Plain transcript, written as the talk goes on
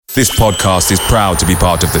This podcast is proud to be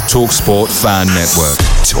part of the TalkSport Fan Network.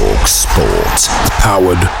 TalkSport.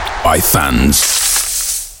 Powered by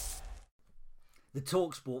fans. The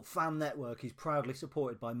TalkSport Fan Network is proudly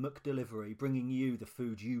supported by McDelivery, bringing you the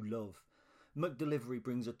food you love. McDelivery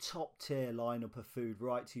brings a top-tier lineup of food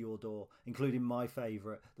right to your door, including my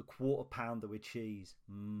favourite, the quarter pounder with cheese.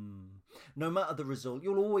 No matter the result,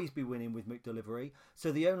 you'll always be winning with McDelivery,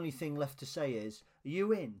 so the only thing left to say is, are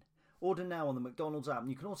you in? Order now on the McDonald's app, and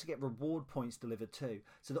you can also get reward points delivered too,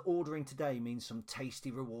 so that ordering today means some tasty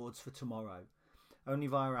rewards for tomorrow. Only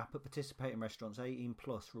via app at participating restaurants, 18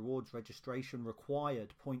 plus, rewards registration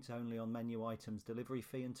required, points only on menu items, delivery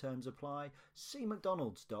fee and terms apply. See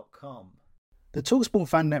mcdonalds.com. The TalkSport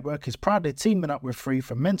Fan Network is proudly teaming up with Free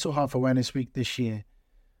for Mental Health Awareness Week this year.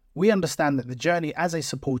 We understand that the journey as a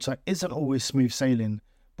supporter isn't always smooth sailing,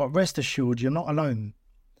 but rest assured you're not alone.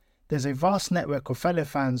 There's a vast network of fellow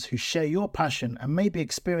fans who share your passion and may be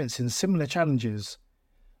experiencing similar challenges.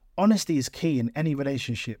 Honesty is key in any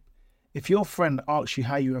relationship. If your friend asks you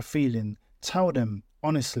how you are feeling, tell them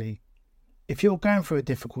honestly. If you're going through a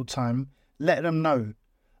difficult time, let them know.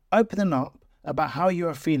 Opening up about how you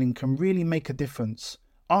are feeling can really make a difference.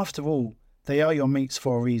 After all, they are your mates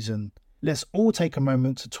for a reason. Let's all take a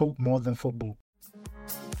moment to talk more than football.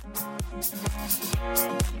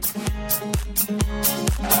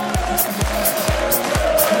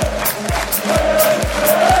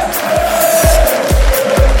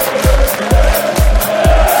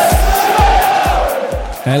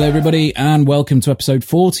 Hello everybody and welcome to episode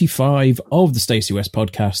 45 of the Stacey West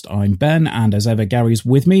podcast. I'm Ben and as ever Gary's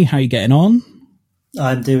with me. How are you getting on?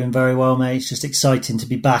 I'm doing very well, mate. It's just exciting to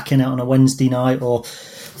be back in it on a Wednesday night or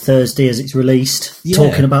Thursday as it's released,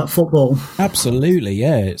 talking about football. Absolutely,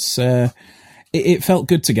 yeah. It felt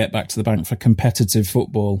good to get back to the bank for competitive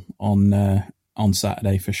football on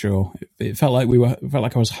Saturday for sure. It felt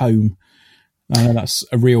like I was home. I know that's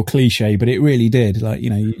a real cliche, but it really did. Like, you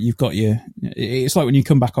know, you've got it's like when you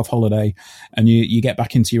come back off holiday and you get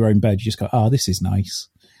back into your own bed, you just go, this is nice.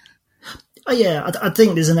 Oh, yeah, I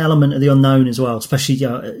think there's an element of the unknown as well, especially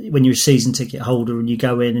when you're a season ticket holder and you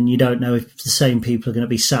go in and you don't know if the same people are going to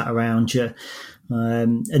be sat around you.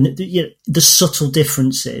 And the subtle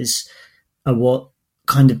differences are what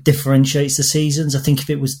kind of differentiates the seasons. I think if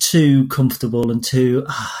it was too comfortable and too,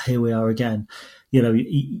 here we are again,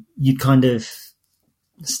 you'd kind of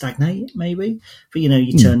stagnate maybe. But,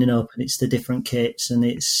 you're turning up and it's the different kits and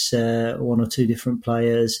it's one or two different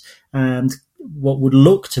players and what would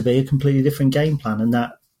look to be a completely different game plan. And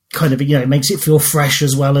that kind of, it makes it feel fresh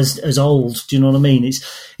as well as old. Do you know what I mean?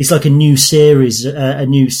 It's like a new series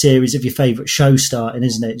of your favourite show starting,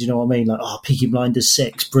 isn't it? Do you know what I mean? Like, Peaky Blinders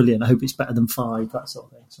 6, brilliant. I hope it's better than 5, that sort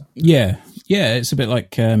of thing. So. Yeah. It's a bit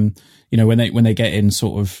like, when they get in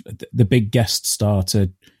sort of the big guest star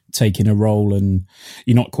to take in a role and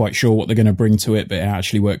you're not quite sure what they're going to bring to it, but it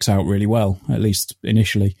actually works out really well, at least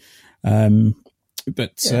initially. Like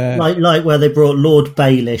where they brought Lord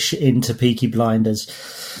Baelish into Peaky Blinders.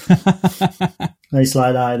 It's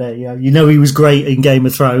like that, he was great in Game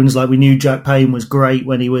of Thrones. Like we knew Jack Payne was great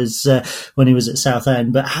when he was at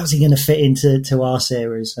Southend, but how's he going to fit into our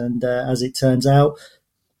series? And as it turns out,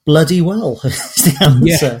 bloody well is the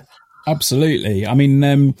answer. Yeah, absolutely. I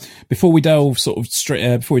mean, before we delve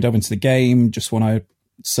into the game, just want to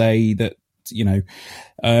say that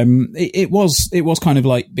it was kind of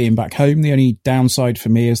like being back home. The only downside for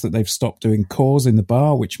me is that they've stopped doing cores in the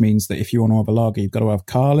bar, which means that if you want to have a lager, you've got to have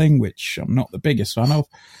Carling, which I'm not the biggest fan of.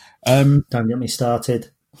 Don't get me started.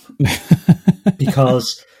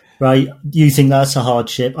 Because, right, you think that's a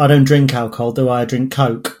hardship. I don't drink alcohol, do I? I drink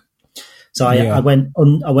Coke. So I went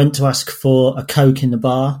to ask for a Coke in the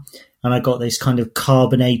bar, and I got this kind of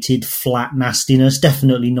carbonated flat nastiness.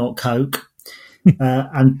 Definitely not Coke. But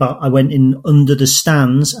I went in under the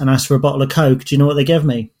stands and asked for a bottle of Coke. Do you know what they gave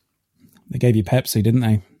me? They gave you Pepsi, didn't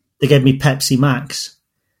they? They gave me Pepsi Max.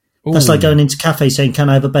 Ooh. That's like going into a cafe saying, "Can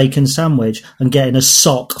I have a bacon sandwich?" and getting a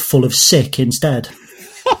sock full of sick instead.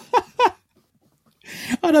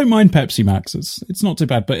 I don't mind Pepsi Max. It's not too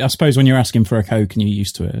bad, but I suppose when you're asking for a Coke and you're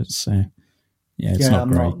used to it, it's not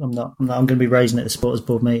great. I'm going to be raising it at the supporters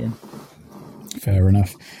board meeting. Fair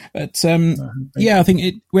enough. But I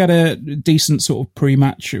think we had a decent sort of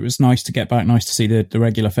pre-match. It was nice to get back, nice to see the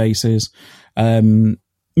regular faces. Mr.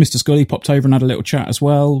 Scully popped over and had a little chat as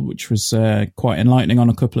well, which was quite enlightening on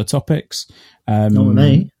a couple of topics. Not with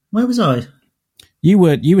me. Where was I? You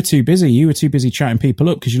were too busy. You were too busy chatting people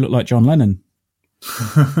up because you look like John Lennon.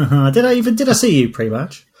 Did I see you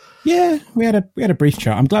pre-match? Yeah, we had a brief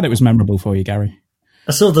chat. I'm glad it was memorable for you, Gary.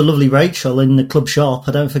 I saw the lovely Rachel in the club shop.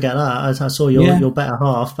 I don't forget that. I saw your better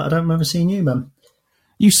half, but I don't remember seeing you, man.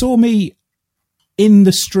 You saw me in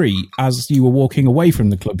the street as you were walking away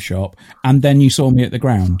from the club shop, and then you saw me at the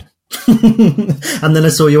ground. And then I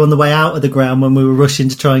saw you on the way out of the ground when we were rushing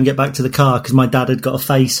to try and get back to the car because my dad had got a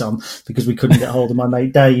face on because we couldn't get hold of my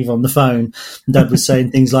mate Dave on the phone. And Dad was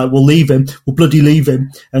saying things like, we'll leave him, we'll bloody leave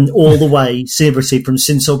him. And all the way, seriously, from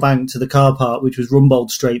Sinsel Bank to the car park, which was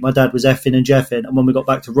Rumbold Street, my dad was effing and jeffing. And when we got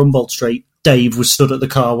back to Rumbold Street, Dave was stood at the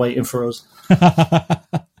car waiting for us.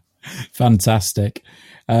 Fantastic.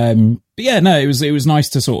 But yeah, no, it was nice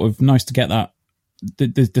to get that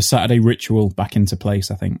the Saturday ritual back into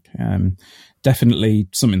place. I think definitely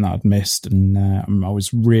something that I'd missed, and I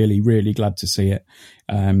was really, really glad to see it.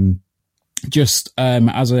 Just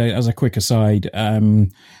as a quick aside,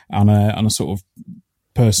 on a sort of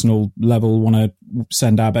personal level, want to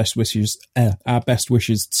send our best wishes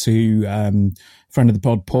to friend of the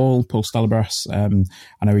pod, Paul Stalabras.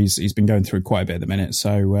 I know he's been going through quite a bit at the minute,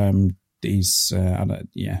 so he's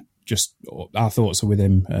just our thoughts are with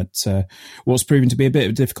him at what's proving to be a bit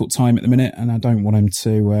of a difficult time at the minute, and I don't want him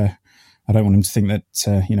to think that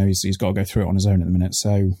he's got to go through it on his own at the minute.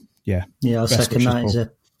 So I'll second that. He's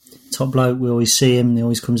a top bloke. We always see him. He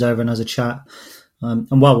always comes over and has a chat.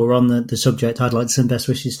 And while we're on the subject, I'd like to send best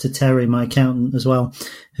wishes to Terry, my accountant, as well,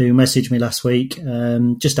 who messaged me last week,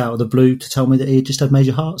 just out of the blue, to tell me that he had just had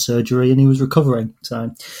major heart surgery and he was recovering.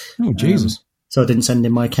 So, oh Jesus! So I didn't send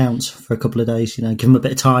him my accounts for a couple of days. Give him a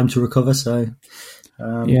bit of time to recover. So,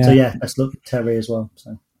 let's look at Terry as well.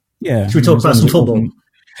 So, should we talk about some football?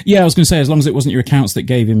 Yeah, I was going to say, as long as it wasn't your accounts that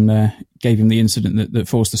gave him the incident that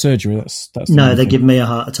forced the surgery, that's no, they give me a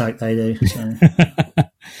heart attack. They do. So.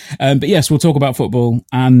 But yes, we'll talk about football,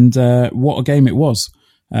 and what a game it was.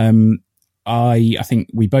 I think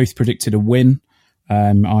we both predicted a win.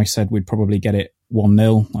 I said we'd probably get it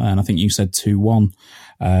 1-0, and I think you said 2-1.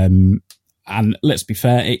 And let's be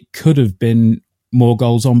fair, it could have been more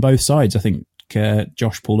goals on both sides. I think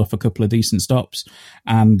Josh pulled off a couple of decent stops,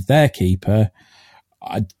 and their keeper,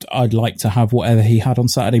 I'd like to have whatever he had on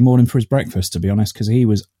Saturday morning for his breakfast, to be honest, because he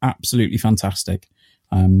was absolutely fantastic.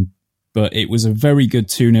 But it was a very good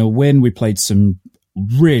 2-0 win. We played some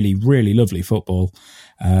really, really lovely football.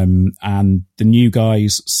 And the new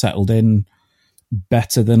guys settled in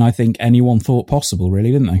better than I think anyone thought possible,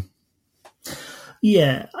 really, didn't they?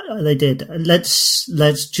 Yeah, they did. Let's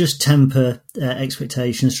just temper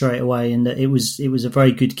expectations straight away, and it was a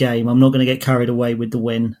very good game. I'm not going to get carried away with the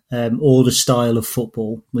win or the style of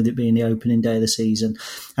football, with it being the opening day of the season.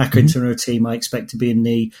 Accrington are a team I expect to be in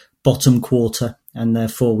the bottom quarter, and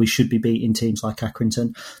therefore we should be beating teams like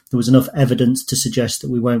Accrington. There was enough evidence to suggest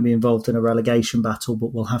that we won't be involved in a relegation battle,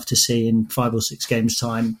 but we'll have to see in 5 or 6 games'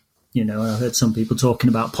 time. I heard some people talking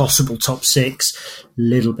about possible top 6, a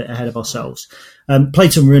little bit ahead of ourselves.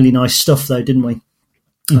 Played some really nice stuff, though, didn't we?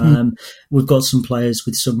 Mm-hmm. We've got some players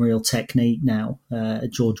with some real technique now.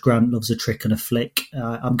 George Grant loves a trick and a flick.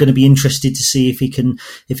 I'm going to be interested to see if he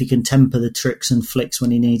can temper the tricks and flicks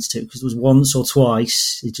when he needs to, because there was once or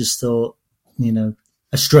twice he just thought,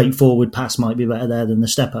 a straightforward pass might be better there than the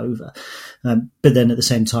step over. But then at the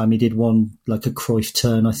same time, he did one, like a Cruyff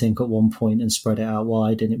turn, I think, at one point and spread it out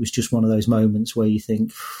wide. And it was just one of those moments where you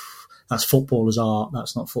think, that's football as art.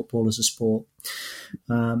 That's not football as a sport.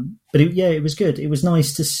 But it was good. It was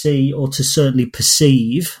nice to see, or to certainly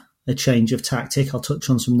perceive, a change of tactic. I'll touch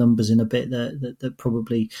on some numbers in a bit that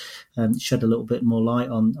probably shed a little bit more light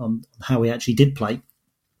on how we actually did play.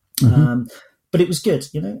 Mm-hmm. But it was good.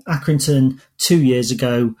 Accrington 2 years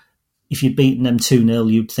ago, if you'd beaten them 2-0,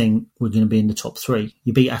 you'd think we're going to be in the top 3.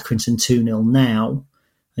 You beat Accrington 2-0 now,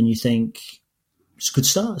 and you think it's a good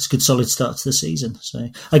start. It's a good, solid start to the season. So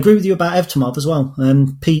I agree with you about Evtimov as well.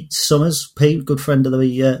 Pete Summers, good friend of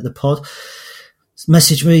the pod,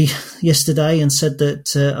 messaged me yesterday and said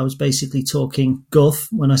that I was basically talking guff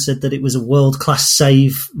when I said that it was a world-class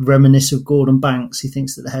save reminiscent of Gordon Banks. He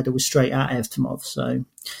thinks that the header was straight at Evtimov. So...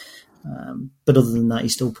 but other than that, he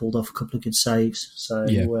still pulled off a couple of good saves. So,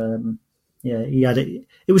 he had it.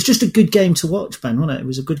 It was just a good game to watch, Ben, wasn't it? It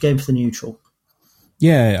was a good game for the neutral.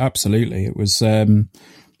 Yeah, absolutely. It was.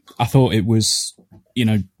 I thought it was,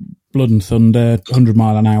 blood and thunder, 100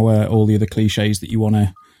 mile an hour, all the other cliches that you want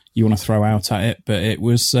to throw out at it. But it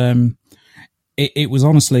was. It was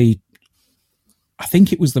honestly, I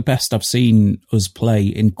think it was the best I've seen us play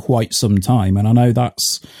in quite some time, and I know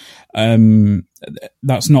that's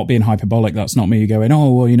not being hyperbolic. That's not me going,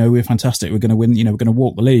 we're fantastic, we're going to win, we're going to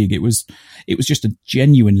walk the league. It was just a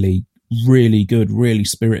genuinely really good, really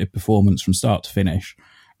spirited performance from start to finish,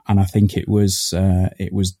 and I think it was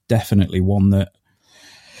definitely one that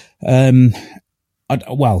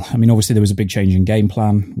obviously there was a big change in game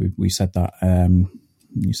plan. We said that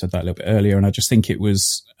You said that a little bit earlier, and I just think it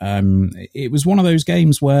was one of those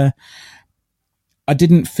games where I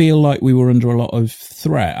didn't feel like we were under a lot of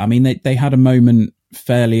threat. I mean, they had a moment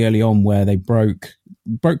fairly early on where they broke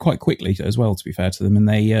quite quickly as well, to be fair to them, and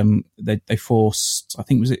they forced. I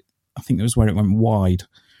think it was where it went wide,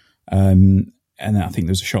 and I think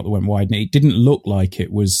there was a shot that went wide, and it didn't look like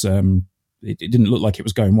it was. It didn't look like it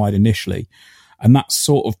was going wide initially, and that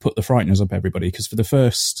sort of put the frighteners up everybody, because for the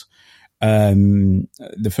first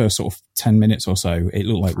sort of 10 minutes or so, it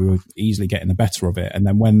looked like we were easily getting the better of it, and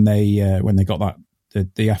then when they got that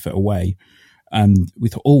the effort away, and we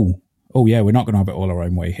thought, oh yeah, we're not going to have it all our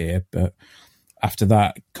own way here. But after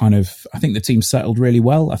that, kind of, I think the team settled really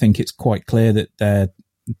well. I think it's quite clear that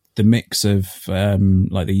the mix of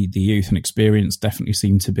like the youth and experience definitely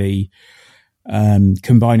seemed to be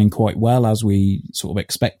combining quite well, as we sort of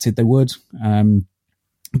expected they would.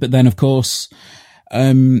 But then, of course,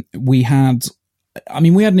 we had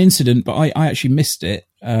an incident, but I actually missed it,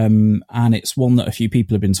 and it's one that a few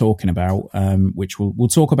people have been talking about, which we'll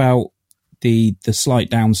talk about the slight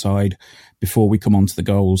downside before we come on to the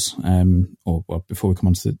goals, or before we come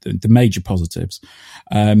on to the major positives.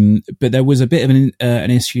 But there was a bit of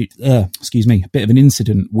an issue, a bit of an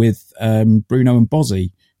incident with Bruno and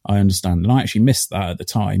Bozzy, I understand, and I actually missed that at the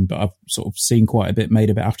time, but I've sort of seen quite a bit made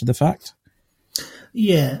of it after the fact.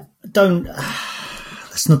 Yeah,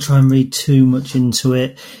 let's not try and read too much into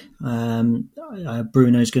it.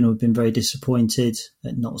 Bruno's going to have been very disappointed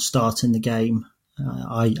at not starting the game.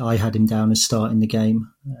 I had him down as starting the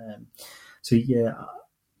game. So yeah,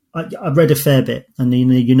 I've read a fair bit, and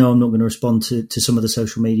I'm not going to respond to some of the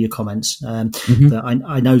social media comments. But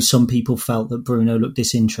I know some people felt that Bruno looked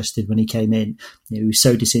disinterested when he came in. He was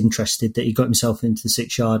so disinterested that he got himself into the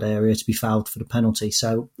 6-yard area to be fouled for the penalty.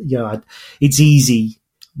 So it's easy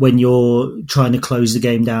when you're trying to close the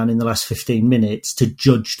game down in the last 15 minutes to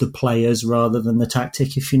judge the players rather than the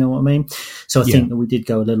tactic, if you know what I mean. So I think that we did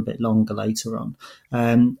go a little bit longer later on.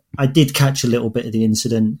 I did catch a little bit of the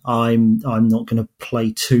incident. I'm not going to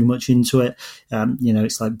play too much into it.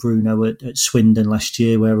 It's like Bruno at Swindon last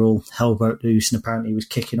year, where all hell broke loose, and apparently he was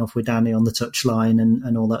kicking off with Danny on the touchline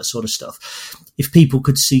and all that sort of stuff. If people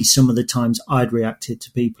could see some of the times I'd reacted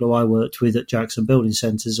to people who I worked with at Jackson Building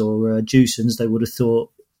Centres or Jewson's, they would have thought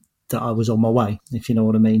that I was on my way, if you know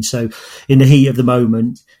what I mean. So in the heat of the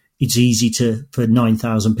moment, it's easy for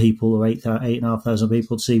 9,000 people or 8,500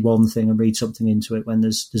 people to see one thing and read something into it when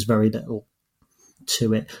there's very little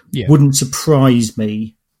to it. Yeah. Wouldn't surprise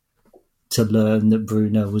me to learn that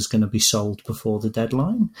Bruno was going to be sold before the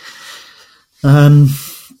deadline.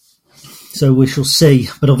 So we shall see.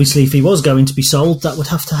 But obviously, if he was going to be sold, that would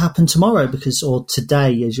have to happen tomorrow, or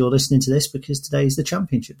today, as you're listening to this, because today is the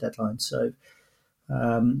championship deadline. So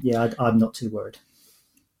I'm not too worried.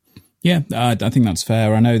 Yeah, I think that's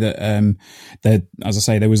fair. I know that, as I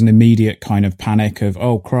say, there was an immediate kind of panic of,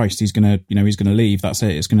 oh Christ, he's gonna leave. That's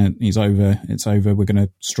it. He's over. It's over. We're gonna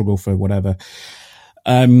struggle for whatever.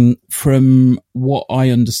 From what I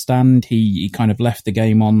understand, he kind of left the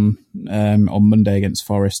game on Monday against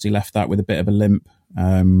Forest. He left that with a bit of a limp.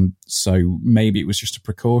 So maybe it was just a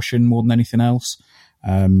precaution more than anything else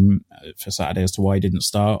for Saturday as to why he didn't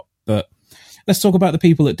start. But let's talk about the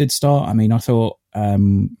people that did start. I mean,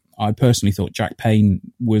 I personally thought Jack Payne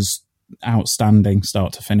was outstanding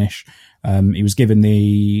start to finish. He was given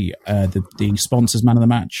the sponsors man of the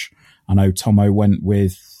match. I know Tomo went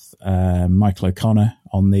with Michael O'Connor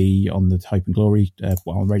on the Hope and Glory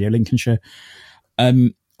on Radio Lincolnshire.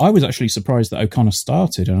 I was actually surprised that O'Connor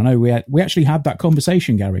started, and I know we actually had that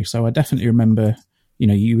conversation, Gary. So I definitely remember.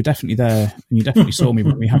 You were definitely there, and you definitely saw me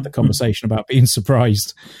when we had the conversation about being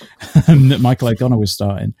surprised that Michael O'Connor was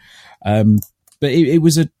starting. But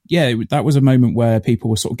that was a moment where people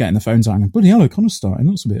were sort of getting the phones out and going, bloody hell, O'Connor's starting.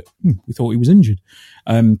 That's a bit. We thought he was injured.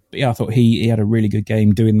 But yeah, I thought he had a really good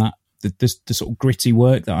game doing that. The sort of gritty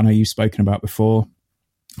work that I know you've spoken about before.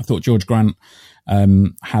 I thought George Grant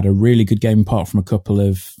had a really good game, apart from a couple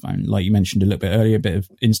of, like you mentioned a little bit earlier,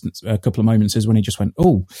 a couple of moments when he just went,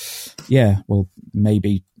 oh, yeah, well,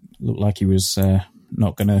 maybe looked like he was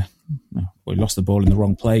not going to, he lost the ball in the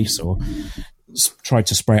wrong place or tried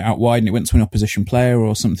to spray it out wide and it went to an opposition player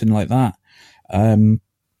or something like that. The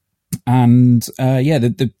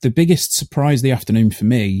biggest surprise of the afternoon for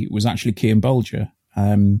me was actually Kean Bolger.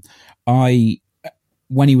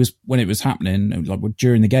 When it was happening, like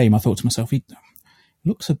during the game, I thought to myself, he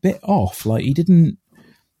looks a bit off. Like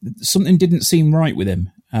something didn't seem right with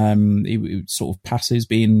him. He sort of passes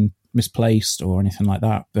being misplaced or anything like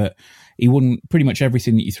that, but he wouldn't. Pretty much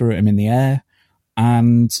everything that you threw at him in the air,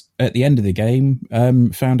 And at the end of the game,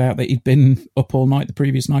 found out that he'd been up all night the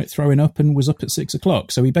previous night throwing up and was up at 6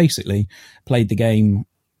 o'clock. So he basically played the game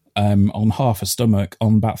on half a stomach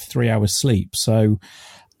on about 3 hours sleep. So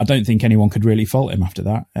I don't think anyone could really fault him after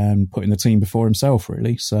that, putting the team before himself,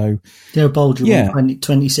 really. So Bolger won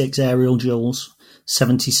 26 aerial duels,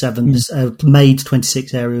 77 made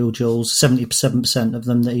 26 aerial duels, 77% of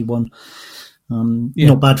them that he won.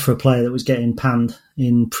 Not bad for a player that was getting panned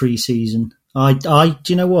in pre-season. Do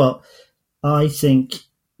you know what? I think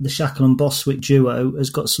the Shackle and Boswick duo has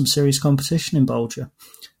got some serious competition in Bolger.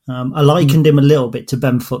 I likened him a little bit to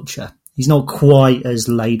Ben Futcher. He's not quite as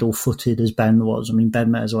ladle-footed as Ben was. I mean,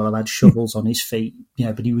 Ben may as well have had shovels on his feet,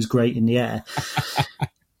 but he was great in the air.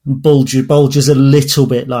 Bolger's a little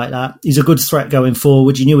bit like that. He's a good threat going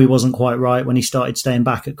forward. You knew he wasn't quite right when he started staying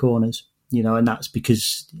back at corners, and that's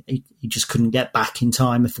because he just couldn't get back in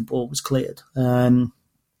time if the ball was cleared. Do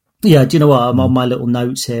you know what? I'm on my little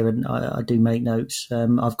notes here, and I do make notes.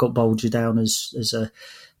 I've got Bolger down as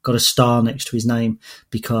got a star next to his name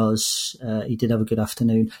because he did have a good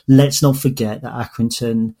afternoon. Let's not forget that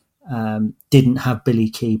Accrington didn't have Billy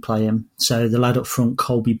Key playing. So the lad up front,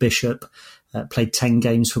 Colby Bishop, played 10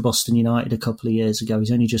 games for Boston United a couple of years ago.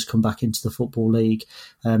 He's only just come back into the Football League.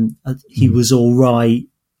 He was all right.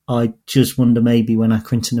 I just wonder maybe when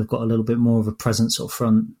Accrington have got a little bit more of a presence up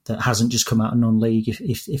front that hasn't just come out of non-league,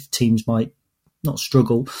 if teams might not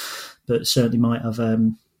struggle, but certainly might have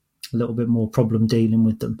a little bit more problem dealing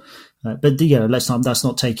with them. But that's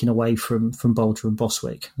not taken away from Bolger and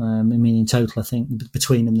Boswick. I mean, in total, I think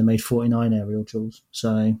between them they made 49 aerial duels.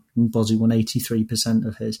 So Bossie won 83%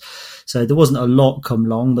 of his. So there wasn't a lot come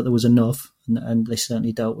long, but there was enough, and they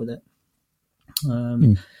certainly dealt with it.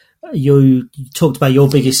 You talked about your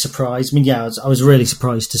biggest surprise. I mean, I was really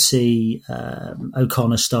surprised to see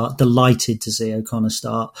O'Connor start, delighted to see O'Connor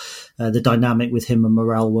start. The dynamic with him and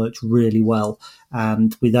Morrell worked really well.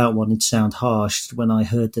 And without wanting to sound harsh, when I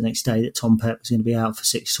heard the next day that Tom Pett was going to be out for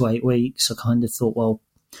 6 to 8 weeks, I kind of thought, well,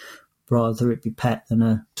 rather it be Pett than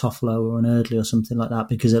a Toffolo or an Eardley or something like that,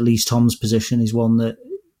 because at least Tom's position is one that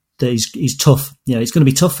is tough. It's going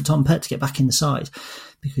to be tough for Tom Pett to get back in the side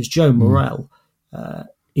because Joe Morrell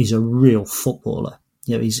is a real footballer.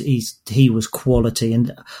 He was quality,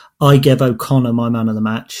 and I gave O'Connor my man of the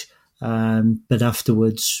match. But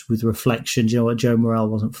afterwards, with reflection, what? Joe Morrell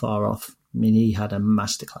wasn't far off. I mean, he had a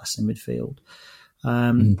masterclass in midfield.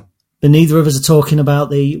 But neither of us are talking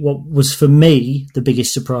about what was for me the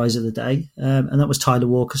biggest surprise of the day, and that was Tyler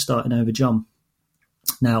Walker starting over John.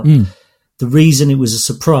 Now, the reason it was a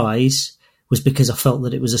surprise was because I felt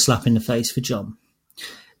that it was a slap in the face for John.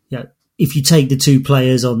 If you take the two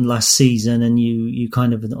players on last season and you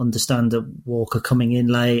kind of understand that Walker coming in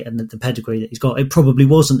late and the pedigree that he's got, it probably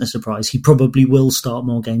wasn't a surprise. He probably will start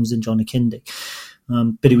more games than Johnny Kindy.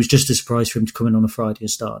 But it was just a surprise for him to come in on a Friday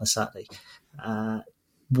and start on a Saturday.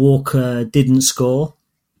 Walker didn't score.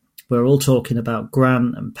 We're all talking about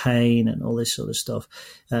Grant and Payne and all this sort of stuff.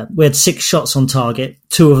 We had 6 shots on target.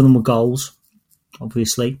 2 of them were goals,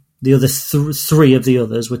 obviously. The other 3 of the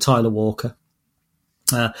others were Tyler Walker.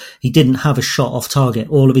 He didn't have a shot off target.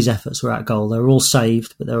 All of his efforts were at goal. They were all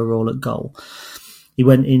saved, but they were all at goal. He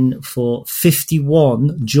went in for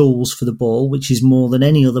 51 duels for the ball, which is more than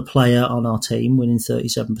any other player on our team, winning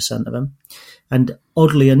 37% of them. And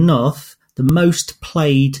oddly enough, the most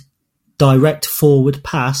played direct forward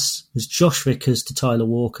pass was Josh Vickers to Tyler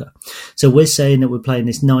Walker. So we're saying that we're playing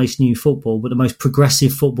this nice new football, but the most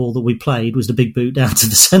progressive football that we played was the big boot down to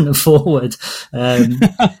the centre forward.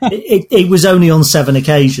 It was only on 7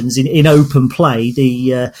 occasions in open play.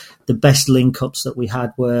 The best link-ups that we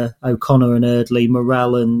had were O'Connor and Eardley,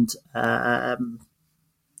 Morrell and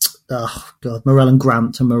Morrell and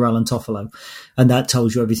Grant and Morrell and Toffolo. And that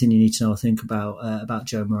tells you everything you need to know, I think, about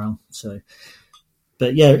Joe Morrell. So,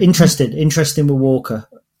 but yeah, interesting with Walker.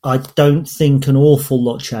 I don't think an awful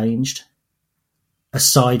lot changed,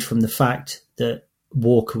 aside from the fact that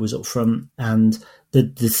Walker was up front and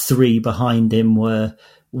the 3 behind him were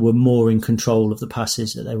more in control of the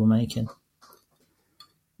passes that they were making.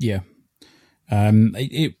 Yeah,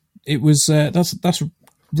 it was that's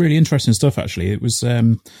really interesting stuff. Actually, it was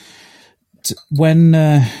when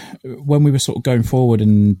we were sort of going forward,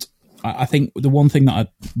 and I think the one thing that I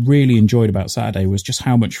really enjoyed about Saturday was just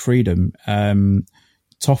how much freedom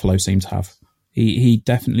Toffolo seemed to have. He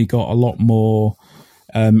definitely got a lot more.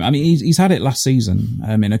 I mean, he's had it last season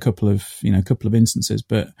in a couple of instances,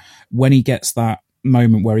 but when he gets that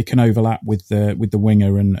moment where he can overlap with the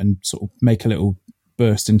winger and sort of make a little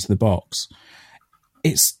burst into the box,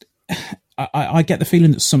 I get the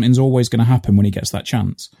feeling that something's always going to happen when he gets that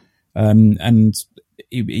chance. And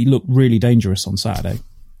he looked really dangerous on Saturday.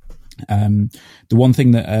 The one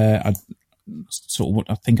thing that I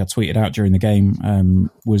think I tweeted out during the game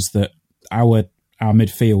was that our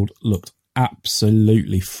midfield looked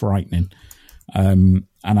absolutely frightening. And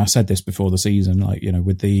I said this before the season, like, you know,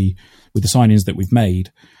 with the signings that we've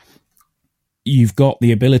made, you've got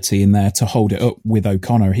the ability in there to hold it up with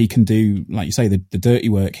O'Connor. He can do, like you say, the dirty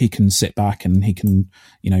work. He can sit back and he can,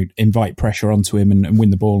 you know, invite pressure onto him and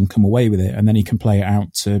win the ball and come away with it. And then he can play it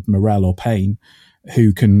out to Morel or Payne,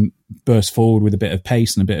 who can burst forward with a bit of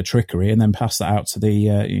pace and a bit of trickery, and then pass that out to the,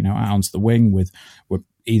 out onto the wing with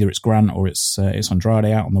either it's Grant or it's Andrade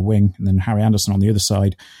out on the wing, and then Harry Anderson on the other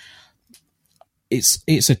side.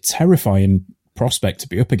 It's a terrifying prospect to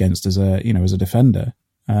be up against as a defender.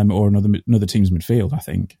 Or another team's midfield, I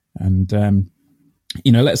think. And,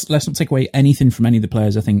 let's not take away anything from any of the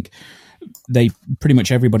players. I think pretty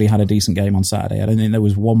much everybody had a decent game on Saturday. I don't think there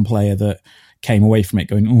was one player that came away from it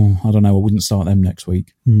going, oh, I don't know, I wouldn't start them next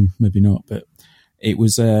week. Maybe not. But it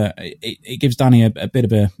was, it gives Danny a bit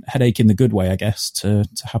of a headache in the good way, I guess, to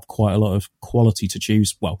have quite a lot of quality to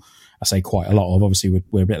choose. Well, I say quite a lot of, obviously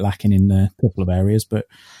we're a bit lacking in a couple of areas, but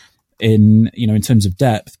in terms of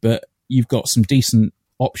depth, but you've got some decent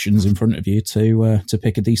options in front of you to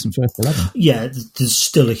pick a decent first 11. Yeah, there's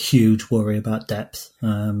still a huge worry about depth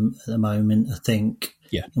at the moment. I think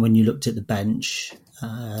when you looked at the bench,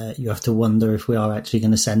 you have to wonder if we are actually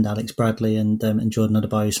going to send Alex Bradley and Jordan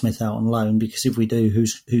Adebayo-Smith out on loan, because if we do,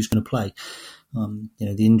 who's going to play?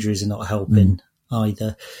 The injuries are not helping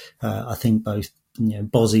either. I think both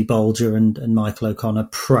Bozzy Bolger and Michael O'Connor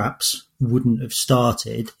perhaps wouldn't have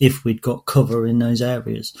started if we'd got cover in those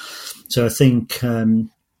areas. So I think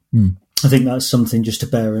that's something just to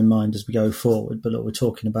bear in mind as we go forward. But look, we're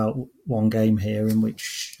talking about one game here in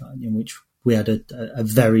which we had a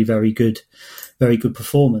very, very good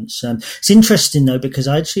performance. It's interesting though, because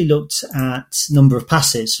I actually looked at number of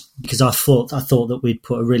passes, because I thought that we'd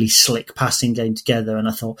put a really slick passing game together, and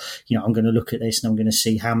I thought, I'm going to look at this and I'm going to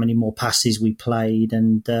see how many more passes we played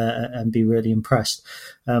and be really impressed.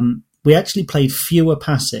 We actually played fewer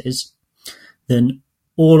passes than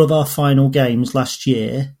all of our final games last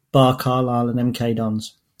year, bar Carlisle and MK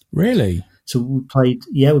Dons. Really? So we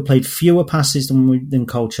played fewer passes than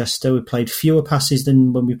Colchester. We played fewer passes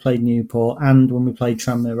than when we played Newport and when we played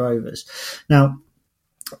Tranmere Rovers. Now,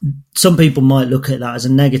 some people might look at that as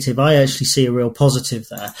a negative. I actually see a real positive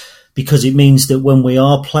there, because it means that when we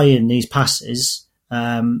are playing these passes,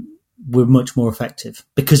 we're much more effective,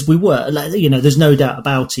 because we were, there's no doubt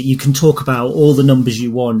about it. You can talk about all the numbers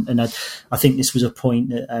you want. And I think this was a point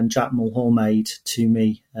that Jack Mulhall made to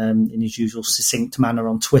me in his usual succinct manner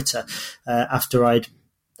on Twitter after I'd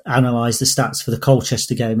analysed the stats for the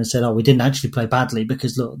Colchester game and said, we didn't actually play badly,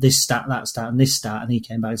 because look, this stat, that stat and this stat. And he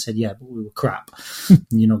came back and said, yeah, but we were crap. And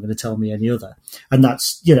you're not going to tell me any other. And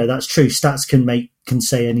that's true. Stats can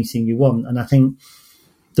say anything you want. And I think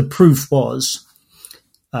the proof was,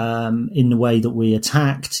 in the way that we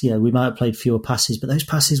attacked, we might have played fewer passes, but those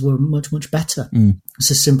passes were much, much better. It's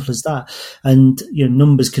as simple as that. And,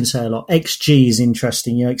 numbers can say a lot. XG is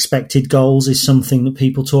interesting. Expected goals is something that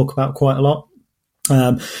people talk about quite a lot.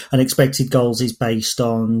 And expected goals is based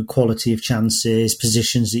on quality of chances,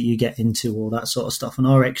 positions that you get into, all that sort of stuff. And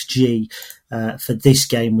our XG for this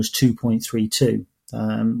game was 2.32,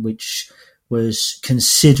 which was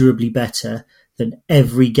considerably better than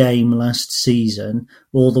every game last season,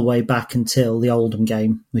 all the way back until the Oldham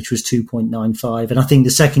game, which was 2.95. And I think the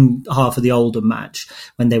second half of the Oldham match,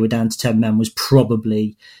 when they were down to 10 men, was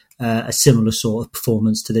probably a similar sort of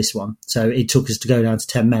performance to this one. So it took us to go down to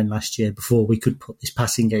 10 men last year before we could put this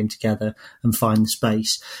passing game together and find the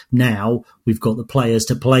space. Now we've got the players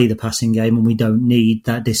to play the passing game, and we don't need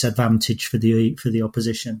that disadvantage for the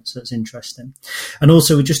opposition. So it's interesting. And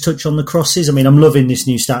also, we just touch on the crosses. I mean, I'm loving this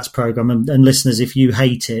new stats program, and listeners, if you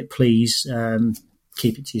hate it, please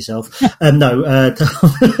keep it to yourself. Do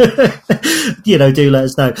let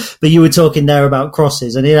us know. But you were talking there about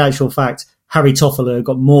crosses, and in actual fact, Harry Toffolo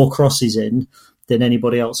got more crosses in than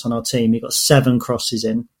anybody else on our team. He got 7 crosses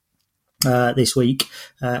in this week,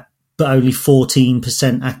 but only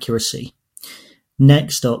 14% accuracy.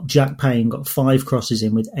 Next up, Jack Payne got 5 crosses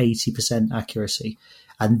in with 80% accuracy.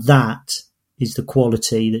 And that is the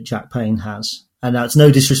quality that Jack Payne has. And that's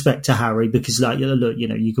no disrespect to Harry, because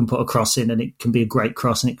you can put a cross in and it can be a great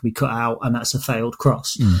cross and it can be cut out and that's a failed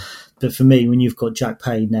cross. But for me, when you've got Jack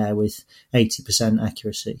Payne there with 80%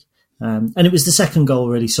 accuracy, and it was the second goal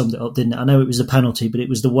really summed it up, didn't it? I know it was a penalty, but it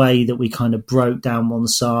was the way that we kind of broke down one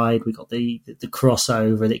side. We got the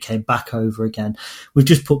crossover that came back over again. We've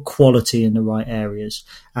just put quality in the right areas.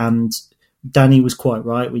 And Danny was quite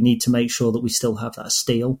right. We need to make sure that we still have that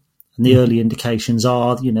steel. And the early indications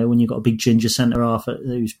are, when you've got a big ginger centre-half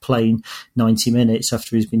who's playing 90 minutes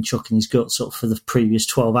after he's been chucking his guts up for the previous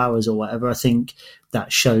 12 hours or whatever, I think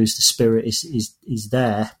that shows the spirit is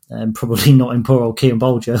there. And probably not in poor old Kean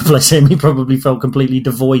Bolger. Bless him, he probably felt completely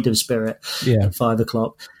devoid of spirit at 5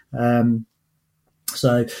 o'clock.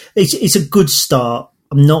 So it's a good start.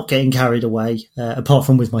 I'm not getting carried away, apart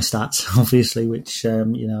from with my stats, obviously, which, I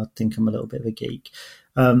think I'm a little bit of a geek.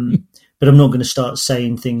 But I'm not going to start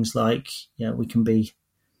saying things like, we can be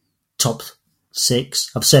top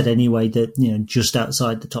 6. I've said anyway that, just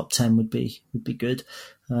outside the top 10 would be good.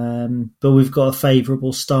 But we've got a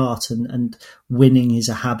favourable start, and winning is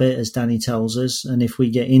a habit, as Danny tells us. And if we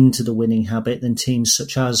get into the winning habit, then teams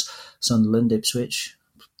such as Sunderland, Ipswich,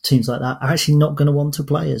 teams like that are actually not going to want to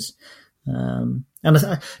play us. And do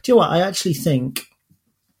you know what? I actually think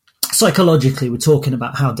psychologically we're talking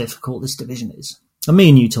about how difficult this division is. And me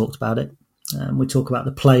and you talked about it. We talk about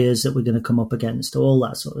the players that we're going to come up against, all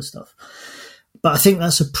that sort of stuff. But I think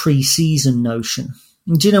that's a pre-season notion.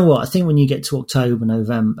 And do you know what? I think when you get to October,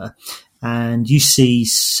 November, and you see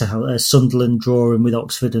Sunderland drawing with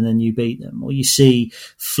Oxford and then you beat them, or you see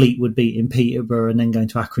Fleetwood beating Peterborough and then going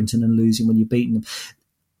to Accrington and losing when you're beating them,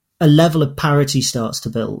 a level of parity starts to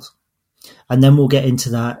build. And then we'll get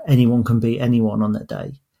into that anyone can beat anyone on that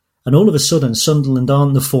day. And all of a sudden, Sunderland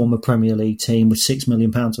aren't the former Premier League team with £6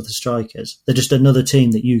 million worth of strikers. They're just another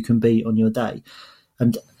team that you can beat on your day.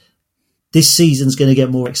 And this season's going to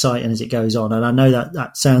get more exciting as it goes on. And I know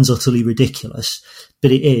that sounds utterly ridiculous,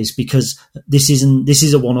 but it is, because this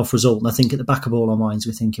is a one-off result. And I think at the back of all our minds,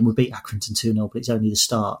 we're thinking we'll beat Accrington 2-0, but it's only the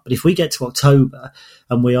start. But if we get to October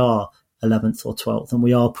and we are 11th or 12th and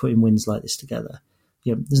we are putting wins like this together,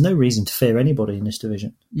 there's no reason to fear anybody in this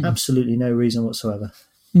division. Absolutely no reason whatsoever.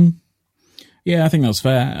 Yeah, I think that's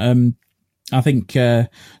fair. I think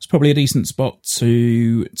it's probably a decent spot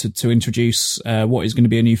to introduce what is going to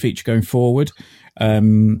be a new feature going forward,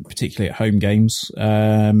 particularly at home games.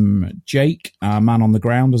 Jake, our man on the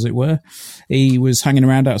ground, as it were, he was hanging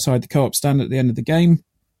around outside the Co-op stand at the end of the game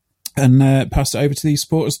and passed it over to these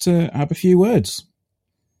supporters to have a few words.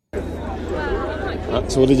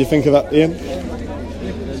 So what did you think of that, Ian?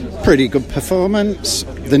 Pretty good performance.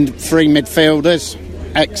 The 3 midfielders,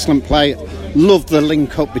 excellent play. Love the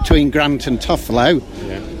link up between Grant and Toffolo.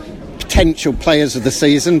 Yeah. Potential players of the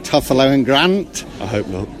season, Toffolo and Grant. I hope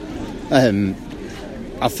not.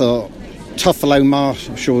 I thought Toffolo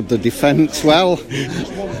marshalled the defence well,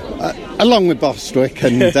 along with Bostwick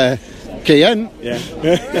and Kean. Yeah.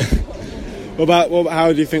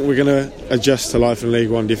 How do you think we're going to adjust to life in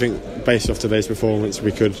League One? Do you think, based off today's performance,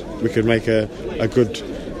 we could make a good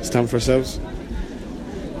stand for ourselves?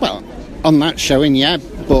 Well, on that showing, yeah,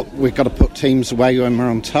 but we've got to put teams away when we're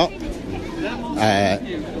on top.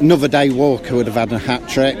 Another day Walker would have had a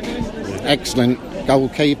hat-trick. Excellent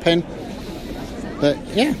goalkeeping. But,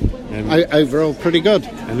 yeah, overall pretty good.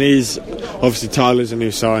 And he's, obviously Tyler's a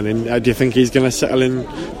new signing. Do you think he's going to settle in?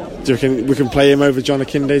 Do you reckon we can play him over John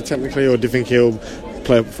Akinde technically, or do you think he'll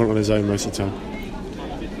play up front on his own most of the time?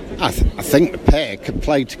 I think the pair could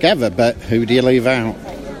play together, but who do you leave out?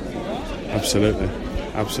 Absolutely.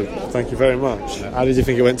 Thank you very much. How did you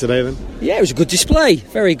think it went today then? Yeah, it was a good display,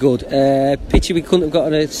 very good. Pity we couldn't have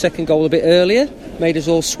gotten a second goal a bit earlier, made us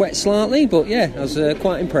all sweat slightly, but yeah, I was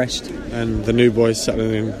quite impressed. And the new boys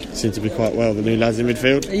settling in seem to be quite well, the new lads in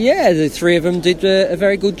midfield? Yeah, the 3 of them did a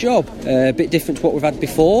very good job, a bit different to what we've had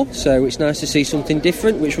before, so it's nice to see something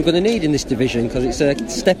different, which we're going to need in this division, because it's a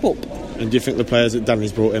step up. And do you think the players that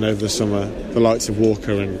Danny's brought in over the summer, the likes of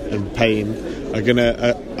Walker and Payne, are going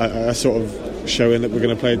to sort of showing that we're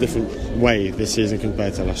going to play a different way this season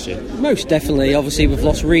compared to last year? Most definitely. Obviously we've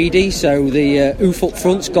lost Reedy, so the oof up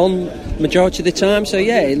front's gone majority of the time, so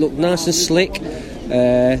yeah, it looked nice and slick.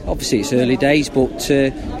 Obviously it's early days, but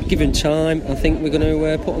given time I think we're going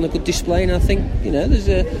to put on a good display, and I think there's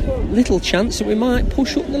a little chance that we might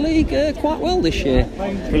push up the league quite well this year.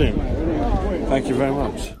 Brilliant. Thank you very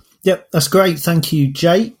much. Yep, that's great. Thank you,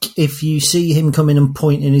 Jake. If you see him coming and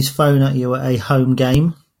pointing his phone at you at a home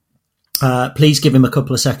game, please give him a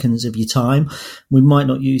couple of seconds of your time. We might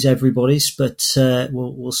not use everybody's, but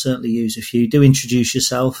we'll certainly use a few. Do introduce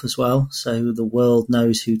yourself as well, so the world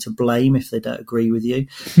knows who to blame if they don't agree with you.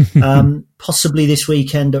 Possibly this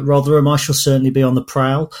weekend at Rotherham, I shall certainly be on the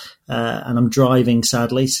prowl, and I'm driving,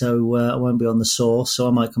 sadly, so I won't be on the source, so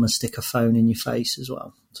I might come and stick a phone in your face as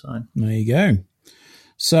well. So there you go.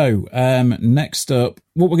 So next up,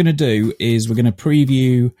 what we're going to do is we're going to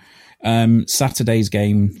preview Saturday's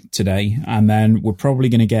game today, and then we're probably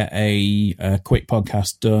going to get a quick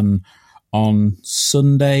podcast done on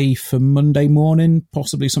Sunday for Monday morning,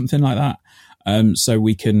 possibly something like that. So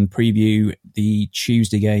we can preview the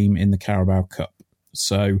Tuesday game in the Carabao Cup.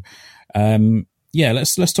 So,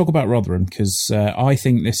 let's talk about Rotherham, because I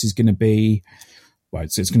think this is going to be, well,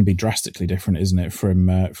 it's going to be drastically different, isn't it,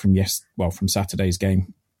 from Saturday's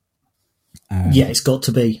game? Yeah, it's got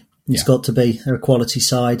to be. It's got to be. They're a quality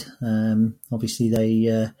side. Obviously,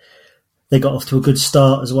 they got off to a good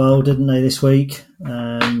start as well, didn't they, this week?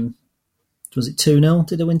 Was it 2-0?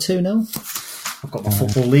 Did they win 2-0? I've got my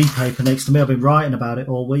Football League paper next to me. I've been writing about it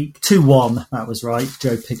all week. 2-1, that was right.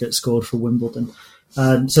 Joe Pigott scored for Wimbledon.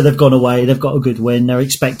 So they've gone away. They've got a good win. They're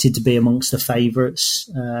expected to be amongst the favourites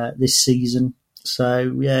this season.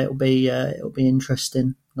 So, yeah, it'll be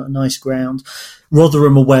interesting. Got a nice ground.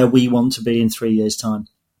 Rotherham are where we want to be in 3 years' time.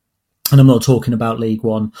 And I'm not talking about League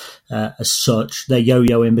One as such. They're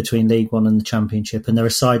yo-yoing between League One and the Championship, and they're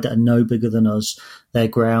a side that are no bigger than us. Their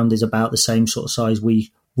ground is about the same sort of size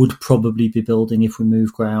we would probably be building if we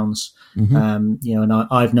move grounds. Mm-hmm. And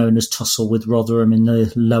I've known us tussle with Rotherham in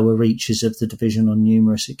the lower reaches of the division on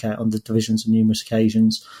the divisions on numerous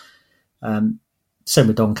occasions. Same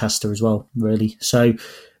with Doncaster as well, really. So,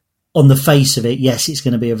 on the face of it, yes, it's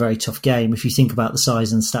going to be a very tough game. If you think about the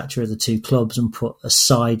size and stature of the two clubs and put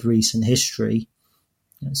aside recent history,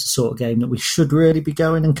 it's the sort of game that we should really be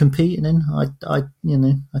going and competing in. I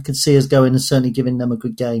could see us going and certainly giving them a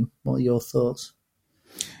good game. What are your thoughts?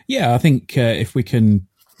 Yeah, I think if we can,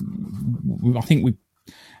 I think we'd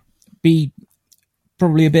be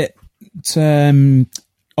probably a bit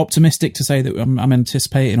optimistic to say that I'm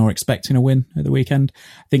anticipating or expecting a win at the weekend.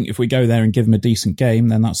 I think if we go there and give them a decent game,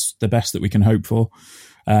 then that's the best that we can hope for.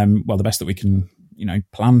 The best that we can,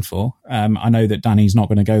 plan for. I know that Danny's not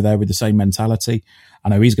going to go there with the same mentality. I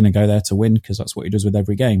know he's going to go there to win, because that's what he does with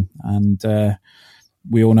every game. And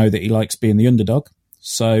we all know that he likes being the underdog.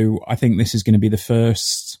 So I think this is going to be the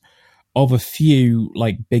first of a few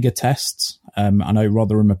bigger tests. I know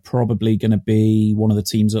Rotherham are probably going to be one of the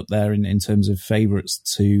teams up there in terms of favourites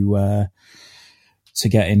to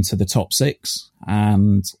get into the top six.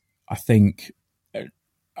 And I think,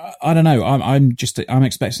 I don't know, I'm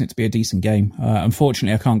expecting it to be a decent game.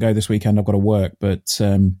 Unfortunately, I can't go this weekend. I've got to work, but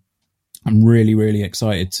I'm really, really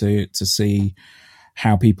excited to see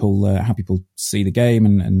how people see the game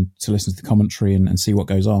and to listen to the commentary and see what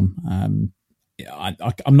goes on.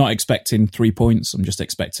 I'm not expecting 3 points. I'm just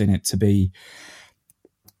expecting it to be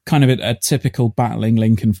kind of a typical battling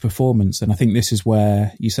Lincoln performance. And I think this is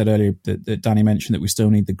where you said earlier that Danny mentioned that we still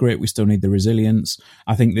need the grit, we still need the resilience.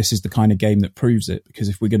 I think this is the kind of game that proves it, because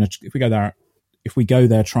if we go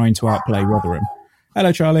there trying to outplay Rotherham,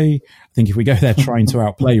 hello Charlie. I think if we go there trying to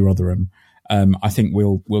outplay Rotherham, I think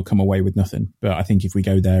we'll come away with nothing. But I think if we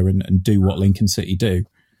go there and do what Lincoln City do,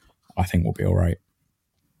 I think we'll be all right.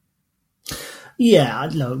 Yeah,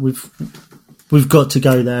 look, we've got to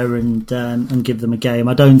go there and give them a game.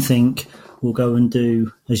 I don't think we'll go and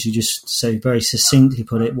do, as you just so very succinctly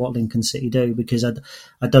put it, what Lincoln City do, because I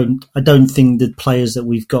don't think the players that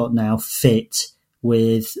we've got now fit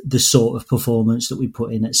with the sort of performance that we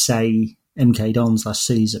put in at, say, MK Dons last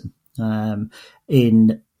season,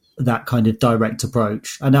 in that kind of direct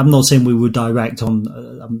approach. And I'm not saying we were direct on,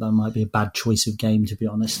 that might be a bad choice of game, to be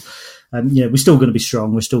honest. We're still going to be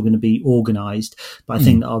strong, we're still going to be organised, but I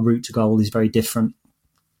think that our route to goal is very different.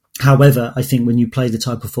 However, I think when you play the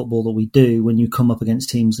type of football that we do, when you come up against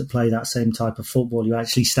teams that play that same type of football, you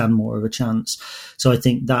actually stand more of a chance. So I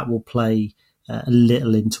think that will play a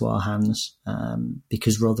little into our hands,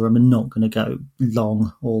 because Rotherham are not going to go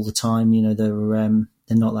long all the time.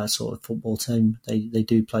 They're not that sort of football team. They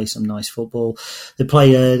do play some nice football. They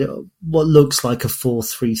play what looks like a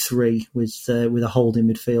 4-3-3 with a holding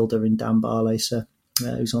midfielder in Dan Barlaser,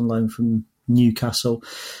 who's on loan from Newcastle.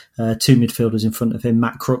 Two midfielders in front of him.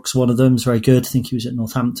 Matt Crook's one of them. Is very good. I think he was at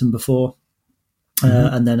Northampton before.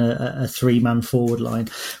 And then a three-man forward line.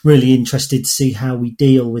 Really interested to see how we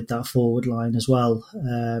deal with that forward line as well,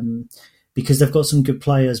 because they've got some good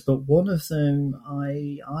players, but one of them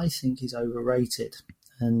I think is overrated,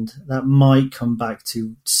 and that might come back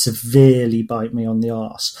to severely bite me on the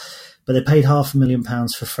arse. But they paid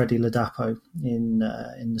 £500,000 for Freddie Ladapo in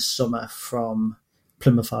the summer from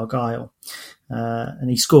Plymouth Argyle,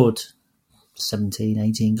 and he scored 17,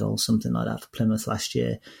 18 goals, something like that for Plymouth last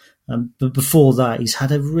year. But before that, he's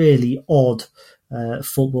had a really odd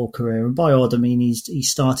football career. And by odd, I mean he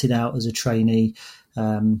started out as a trainee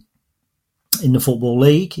in the Football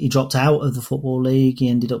League. He dropped out of the Football League. He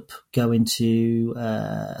ended up going to,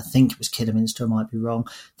 I think it was Kidderminster, I might be wrong.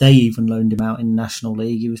 They even loaned him out in the National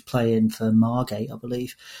League. He was playing for Margate, I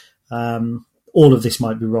believe. All of this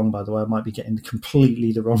might be wrong, by the way. I might be getting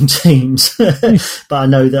completely the wrong teams, but I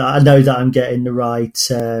know that I'm getting the right.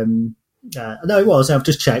 No, it was. I've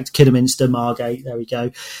just checked. Kidderminster, Margate. There we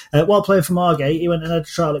go. While playing for Margate, he went and had a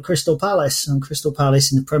trial at Crystal Palace. And Crystal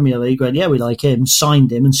Palace in the Premier League went, yeah, we like him,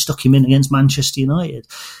 signed him and stuck him in against Manchester United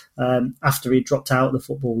after he dropped out of the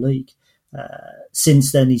Football League.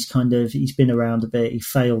 Since then, he's been around a bit. He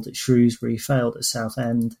failed at Shrewsbury, failed at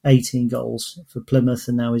Southend, 18 goals for Plymouth,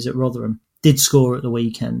 and now he's at Rotherham. Did score at the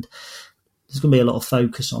weekend. There's going to be a lot of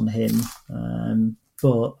focus on him.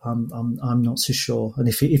 But I'm not so sure. And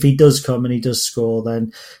if he does come and he does score,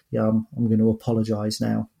 then I'm going to apologise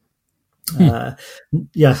now. There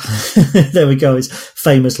we go. It's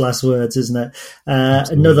famous last words, isn't it?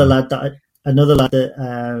 Another lad that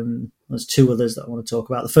there's two others that I want to talk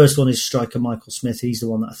about. The first one is striker Michael Smith. He's the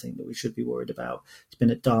one that I think that we should be worried about. He's been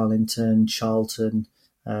at Darlington, Charlton,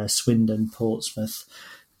 Swindon, Portsmouth.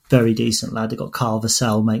 Very decent lad. They've got Carl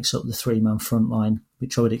Vassell, makes up the three-man front line,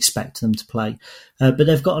 which I would expect them to play. But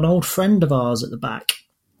they've got an old friend of ours at the back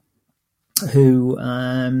who,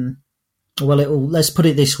 let's put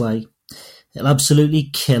it this way. It'll absolutely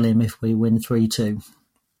kill him if we win 3-2.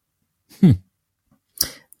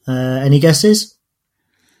 Any guesses?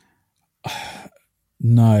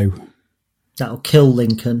 No. That'll kill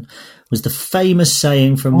Lincoln. Was the famous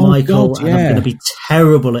saying from Michael, God, yeah. and I'm going to be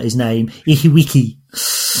terrible at his name, Ihiwiki.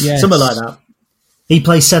 Yes. Something like that. He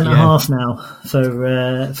plays centre half now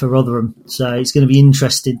for Rotherham, so it's going to be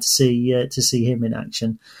interesting to see him in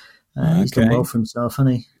action. He's done well for himself,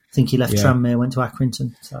 hasn't he? I think he left Tranmere, went to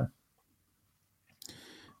Accrington. So,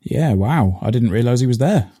 yeah, wow! I didn't realise he was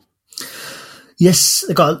there. Yes,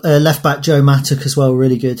 they got left back Joe Mattock as well.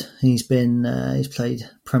 Really good. He's played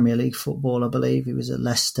Premier League football, I believe. He was at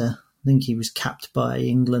Leicester. I think he was capped by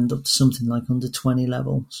England up to something like under 20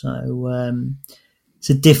 level. So it's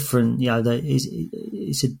a different,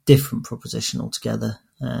 it's a different proposition altogether.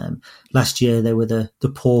 Last year they were the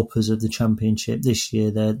paupers of the Championship. This year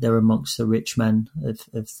they're amongst the rich men of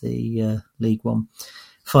the League One.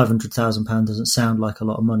 £500,000 doesn't sound like a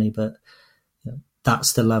lot of money, but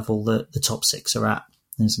that's the level that the top six are at,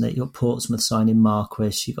 isn't it? You've got Portsmouth signing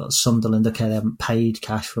Marquis, you've got Sunderland, they haven't paid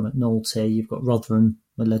cash from McNulty, you've got Rotherham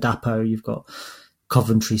with Ladapo, you've got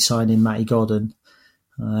Coventry signing Matty Godden.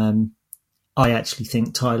 I actually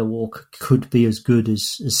think Tyler Walker could be as good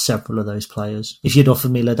as several of those players. If you'd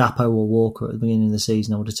offered me Ladapo or Walker at the beginning of the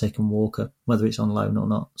season, I would have taken Walker, whether it's on loan or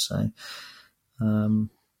not. So,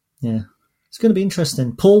 it's going to be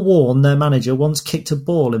interesting. Paul Warne, their manager, once kicked a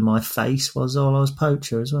ball in my face while I was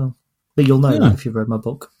poacher as well. But you'll know that if you've read my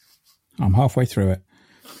book. I'm halfway through it.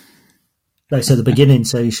 Like, so the beginning,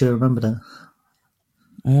 so you should have remembered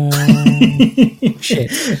it.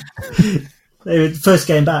 Shit. First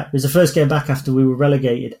game back. It was the first game back after we were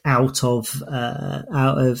relegated out of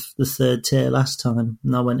the third tier last time.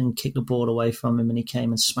 And I went and kicked the ball away from him and he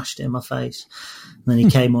came and smashed it in my face. And then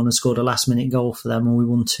he came on and scored a last minute goal for them and we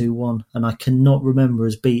won 2-1. And I cannot remember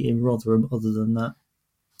us beating Rotherham other than that.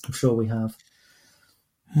 I'm sure we have.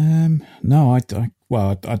 No, I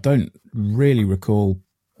don't really recall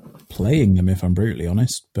playing them, if I'm brutally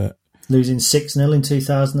honest. But losing 6-0 in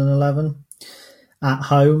 2011 at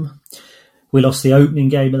home. We lost the opening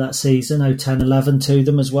game of that season, 10-11 to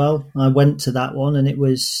them as well. I went to that one and it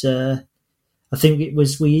was, I think it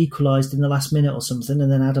was, we equalised in the last minute or something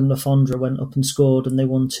and then Adam Lafondra went up and scored and they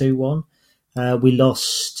won 2-1. We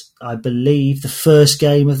lost, I believe, the first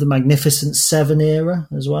game of the Magnificent Seven era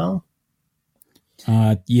as well.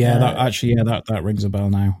 That rings a bell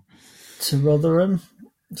now. To Rotherham.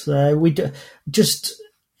 So we just...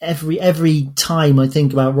 Every time I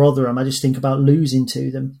think about Rotherham, I just think about losing to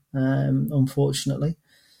them, unfortunately.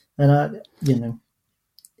 And,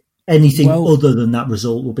 anything other than that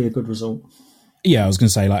result will be a good result. Yeah, I was going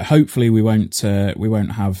to say, hopefully we won't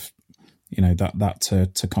have,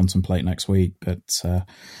 that to contemplate next week, but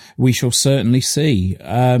we shall certainly see.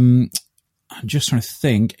 I'm just trying to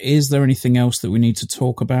think, is there anything else that we need to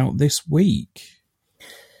talk about this week?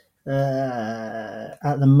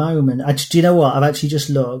 At the moment, do you know what? I've actually just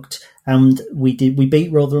looked, and we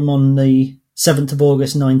beat Rotherham on the 7th of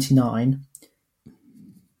August 99.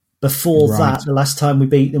 Before that, the last time we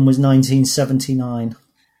beat them was 1979.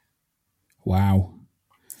 Wow!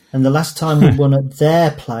 And the last time we won at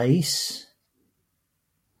their place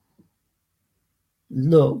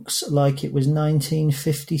looks like it was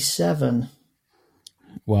 1957.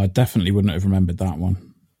 Well, I definitely wouldn't have remembered that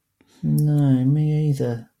one. No, me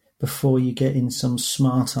either. Before you get in some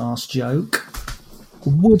smart-ass joke.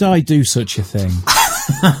 Would I do such a thing?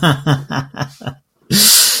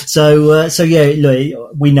 So yeah,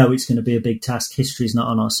 look, we know it's going to be a big task. History's not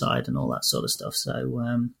on our side and all that sort of stuff.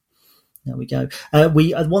 So there we go.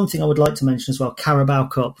 One thing I would like to mention as well, Carabao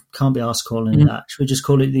Cup, can't be asked calling it that. Should we just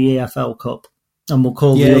call it the EFL Cup? And we'll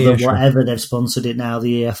call the other, whatever they've sponsored it now,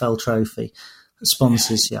 the EFL Trophy.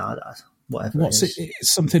 Sponsors, whatever What's it is.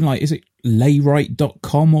 It's something like, is it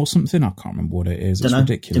laywright.com or something? I can't remember what it is. It's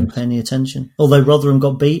ridiculous. Didn't pay any attention. Although Rotherham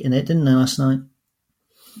got beat in it, didn't they, last night?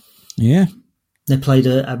 Yeah. They played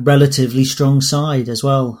a relatively strong side as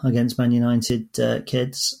well against Man United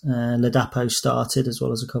kids. Ladapo started as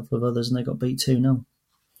well as a couple of others, and they got beat 2-0.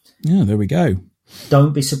 Yeah, there we go.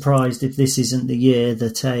 Don't be surprised if this isn't the year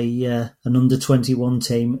that an under-21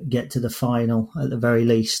 team get to the final at the very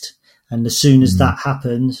least. And as soon as that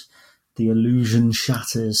happens, the illusion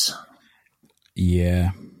shatters.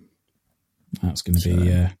 Yeah. That's going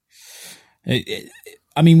to be...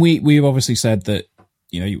 I mean, we've obviously said that,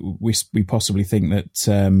 we possibly think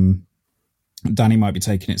that Danny might be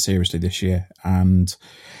taking it seriously this year. And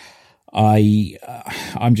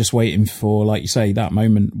I'm just waiting for, like you say, that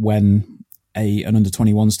moment when an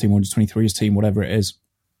under-21s team or under-23s team, whatever it is,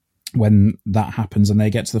 when that happens and they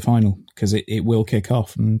get to the final, because it will kick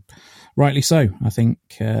off, and rightly so. I think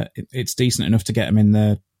it's decent enough to get them in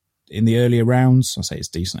the earlier rounds. I say it's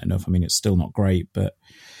decent enough. I mean, it's still not great, but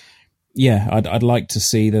yeah, I'd like to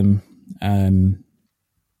see them.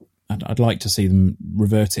 I'd like to see them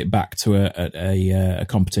revert it back to a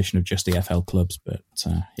competition of just EFL clubs. But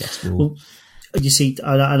yes, well, you see,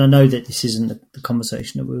 and I know that this isn't the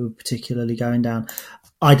conversation that we were particularly going down.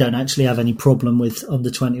 I don't actually have any problem with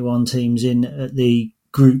under-21 teams in at the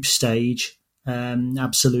group stage.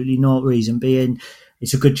 Absolutely not. Reason being,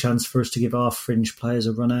 it's a good chance for us to give our fringe players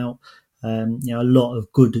a run out. A lot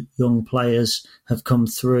of good young players have come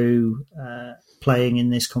through playing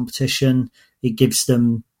in this competition. It gives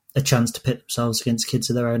them a chance to pit themselves against kids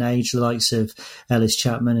of their own age, the likes of Ellis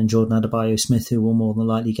Chapman and Jordan Adebayo-Smith, who will more than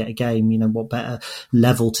likely get a game. What better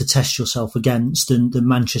level to test yourself against than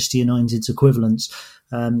Manchester United's equivalents?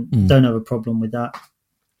 Don't have a problem with that.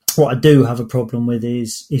 What I do have a problem with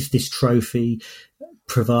is if this trophy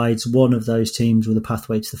provides one of those teams with a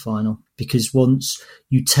pathway to the final, because once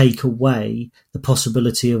you take away the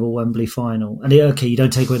possibility of a Wembley final, and you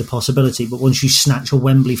don't take away the possibility, but once you snatch a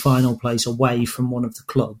Wembley final place away from one of the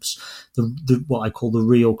clubs, the what I call the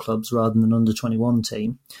real clubs rather than an under-21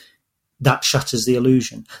 team, that shatters the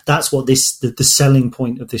illusion. That's what the selling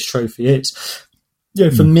point of this trophy is.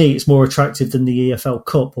 For me, it's more attractive than the EFL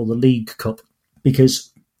Cup or the League Cup,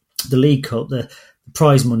 because the League Cup, the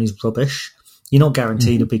prize money's rubbish. You're not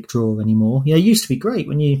guaranteed a big draw anymore. It used to be great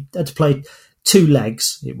when you had to play 2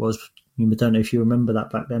 legs. It was, I don't know if you remember that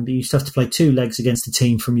back then, but you used to have to play 2 legs against a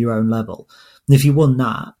team from your own level. And if you won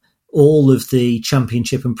that, all of the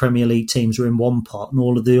Championship and Premier League teams were in one pot and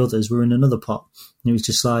all of the others were in another pot. And it was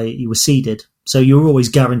just like you were seeded. So you were always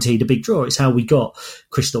guaranteed a big draw. It's how we got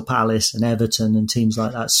Crystal Palace and Everton and teams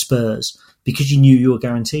like that, Spurs, because you knew you were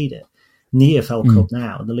guaranteed it. In the EFL Cup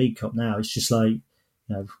now, the League Cup now, it's just like,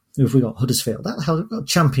 if we got Huddersfield, that hell, we've got a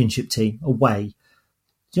Championship team away,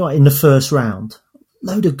 in the first round,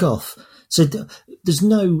 load of guff. So there's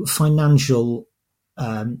no financial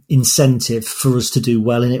incentive for us to do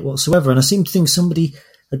well in it whatsoever. And I seem to think somebody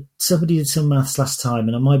did some maths last time,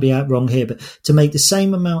 and I might be out wrong here, but to make the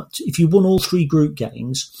same amount, if you won all 3 group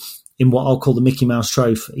games in what I'll call the Mickey Mouse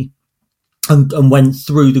Trophy, and went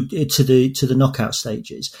through to the knockout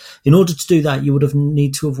stages. In order to do that, you would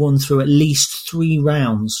need to have won through at least 3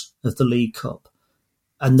 rounds of the League Cup,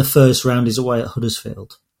 and the first round is away at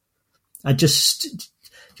Huddersfield. Do you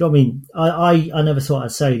know what I mean? I never thought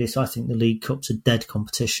I'd say this. I think the League Cup's a dead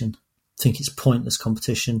competition. I think it's pointless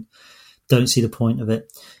competition. Don't see the point of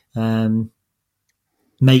it.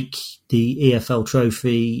 Make the EFL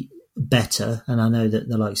Trophy better, and I know that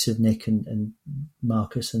the likes of Nick and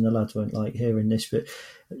Marcus and the lads won't like hearing this, but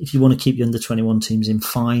if you want to keep your under-21 teams in,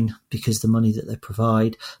 fine, because the money that they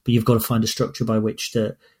provide, but you've got to find a structure by which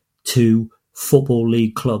the 2 Football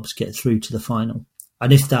League clubs get through to the final.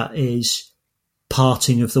 And if that is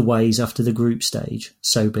parting of the ways after the group stage,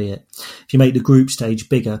 so be it. If you make the group stage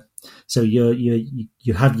bigger, so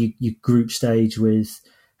you have your group stage with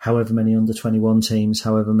however many under-21 teams,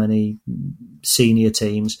 however many senior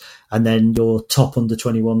teams, and then your top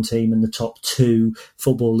under-21 team and the top 2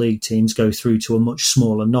 Football League teams go through to a much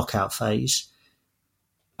smaller knockout phase.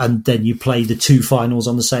 And then you play the 2 finals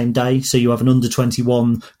on the same day. So you have an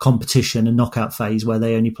under-21 competition and knockout phase where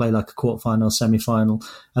they only play like a quarter-final, semi-final,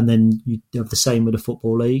 and then you have the same with the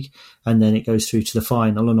Football League, and then it goes through to the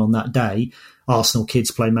final. And on that day, Arsenal kids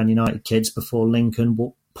play Man United kids before Lincoln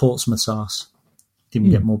Portsmouth's arse. Didn't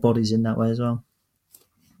we get more bodies in that way as well?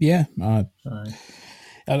 Yeah,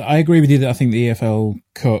 I agree with you that I think the EFL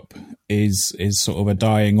Cup is sort of a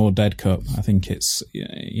dying or dead cup. I think it's,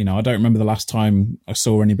 I don't remember the last time I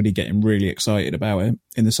saw anybody getting really excited about it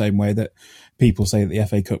in the same way that people say that the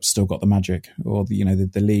FA Cup's still got the magic, or the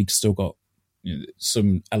league's still got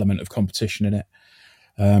some element of competition in it.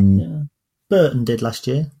 Burton did last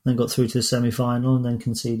year, then got through to the semi-final and then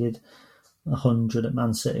conceded 100 at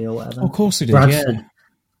Man City or whatever. Of course they did,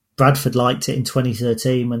 Bradford liked it in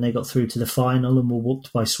 2013 when they got through to the final and were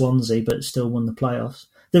whooped by Swansea, but still won the playoffs.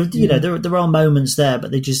 There are moments there,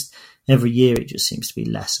 but they just, every year it just seems to be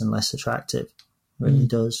less and less attractive. It really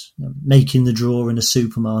does. Making the draw in a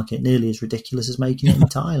supermarket nearly as ridiculous as making it in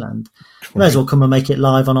Thailand. You may as well come and make it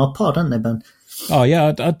live on our pod, haven't they, Ben? Oh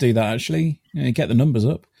yeah, I'd do that actually. Get the numbers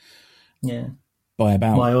up. Yeah. By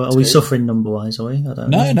about. Why are we suffering number-wise? Are we? I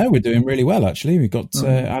don't know. No, we're doing really well actually. We got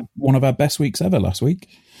had one of our best weeks ever last week.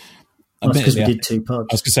 That's because we did 2 pods.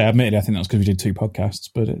 I was going to say, admittedly, I think that's because we did 2 podcasts,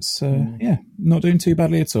 but it's, not doing too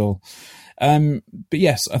badly at all. But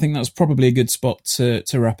yes, I think that's probably a good spot to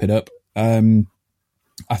wrap it up.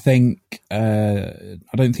 I think, I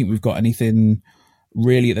don't think we've got anything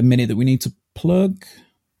really at the minute that we need to plug.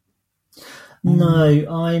 No,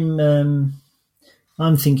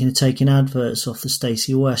 I'm thinking of taking adverts off the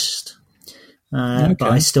Stacey West. Okay.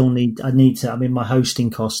 But I need to, my hosting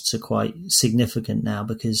costs are quite significant now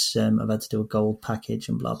because I've had to do a gold package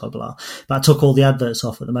and blah, blah, blah. But I took all the adverts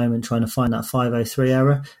off at the moment trying to find that 503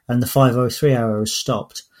 error, and the 503 error has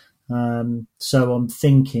stopped. So I'm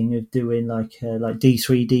thinking of doing like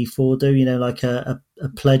D3, D4 do, like a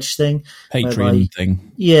pledge thing. Patreon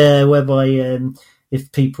thing. Yeah, whereby if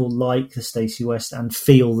people like the Stacey West and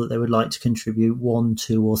feel that they would like to contribute £1,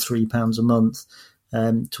 £2 or £3 a month,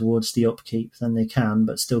 towards the upkeep, then they can,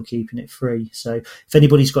 but still keeping it free. So if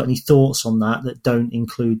anybody's got any thoughts on that don't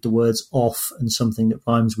include the words off and something that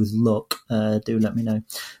rhymes with luck, do let me know.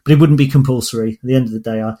 But it wouldn't be compulsory. At the end of the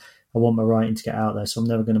day, I want my writing to get out there, so I'm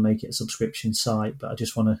never going to make it a subscription site, but I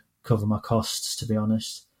just want to cover my costs, to be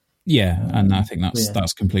honest. Yeah, and I think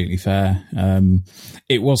that's completely fair.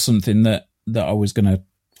 It was something that I was going to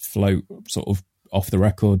float sort of off the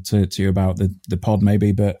record to you about the pod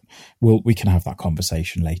maybe, but we can have that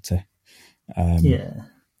conversation later.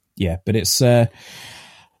 But it's I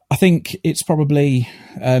think it's probably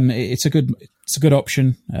it's a good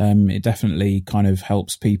option. It definitely kind of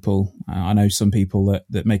helps people. I know some people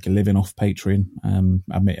that make a living off Patreon.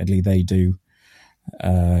 Admittedly, they do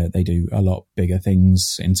a lot bigger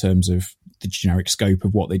things in terms of the generic scope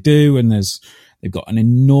of what they do, and they've got an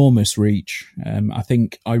enormous reach. I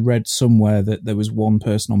think I read somewhere that there was one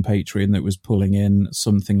person on Patreon that was pulling in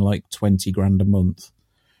something like 20 grand a month.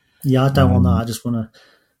 Yeah, I don't want that. I just want to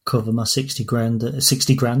cover my 60 quid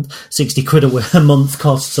a month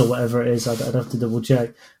costs or whatever it is. I'd have to double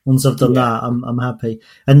check. Once I've done that, I'm happy.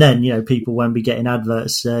 And then, people won't be getting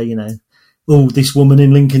adverts, this woman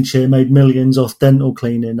in Lincolnshire made millions off dental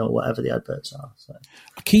cleaning or whatever the adverts are. So.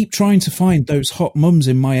 I keep trying to find those hot mums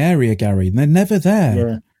in my area, Gary, and they're never there.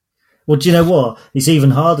 Yeah. Well, do you know what? It's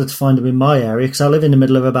even harder to find them in my area because I live in the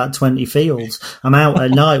middle of about 20 fields. I'm out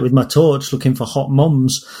at night with my torch looking for hot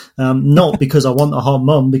mums, not because I want a hot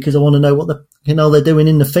mum, because I want to know what they're doing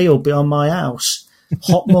in the field beyond my house.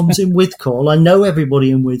 Hot mums in Withcall. I know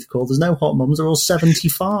everybody in Withcall. There's no hot mums. They're all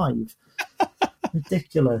 75.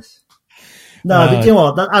 Ridiculous. No, but you know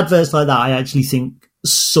what? That adverts like that, I actually think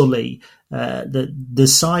sully the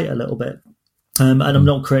site a little bit. And I'm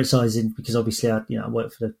not criticising because obviously I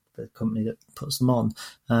work for the company that puts them on,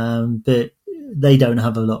 but they don't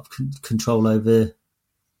have a lot of control over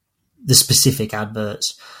the specific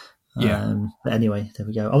adverts. But anyway, there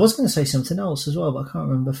we go. I was going to say something else as well, but I can't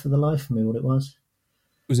remember for the life of me what it was.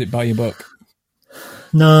 Was it buy your book?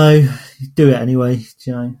 No, do it anyway.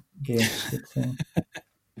 Yeah, good thing.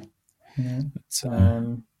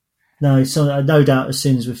 No, so no doubt as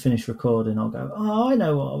soon as we finish recording, I'll go, I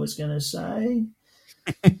know what I was going to say.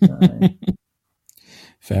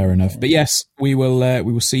 Fair enough. But yes, we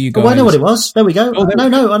will see you guys. Oh, I know what it was. There we go.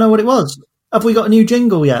 I know what it was. Have we got a new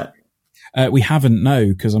jingle yet? We haven't, no,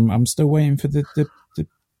 because I'm still waiting for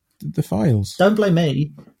the files. Don't blame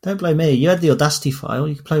me. You had the Audacity file.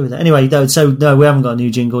 You can play with it. Anyway, we haven't got a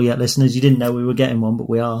new jingle yet, listeners. You didn't know we were getting one, but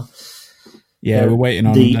we are. Yeah, we're waiting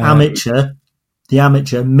on... The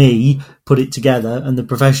amateur, me, put it together, and the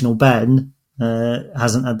professional Ben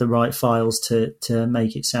hasn't had the right files to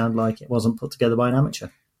make it sound like it wasn't put together by an amateur.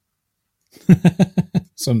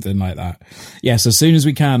 Something like that. Yes, as soon as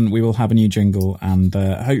we can, we will have a new jingle, and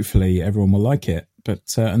hopefully everyone will like it. But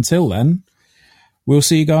until then, we'll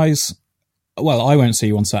see you guys. Well, I won't see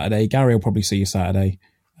you on Saturday. Gary will probably see you Saturday.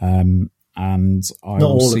 And and I Not will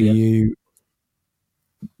all of see you. you.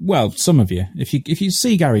 Well, some of you. If you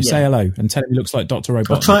see Gary, say hello and tell him he looks like Dr.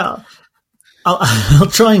 Robotnik. I'll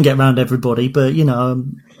try and get round everybody, but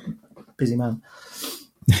I'm a busy man.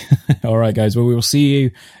 All right, guys. Well, we will see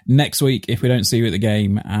you next week if we don't see you at the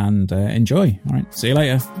game, and enjoy. All right. See you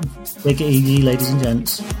later. Take it easy, ladies and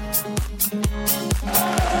gents.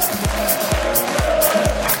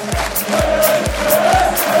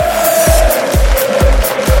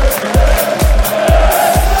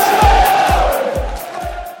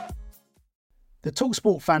 The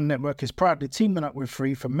TalkSport Fan Network is proudly teaming up with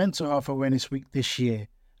Free for Mental Health Awareness Week this year.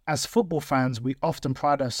 As football fans, we often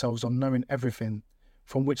pride ourselves on knowing everything,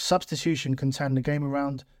 from which substitution can turn the game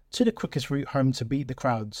around to the quickest route home to beat the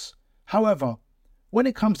crowds. However, when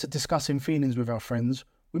it comes to discussing feelings with our friends,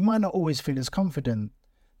 we might not always feel as confident.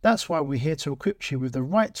 That's why we're here to equip you with the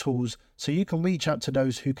right tools so you can reach out to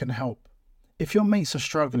those who can help. If your mates are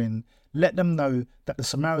struggling, let them know that the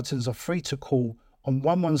Samaritans are free to call on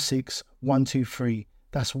 116 123.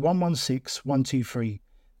 That's 116 123.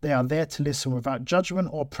 They are there to listen without judgment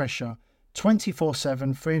or pressure,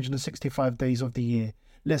 24/7, 365 days of the year.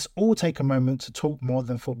 Let's all take a moment to talk more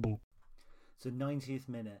than football. It's the 90th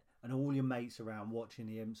minute, and all your mates around watching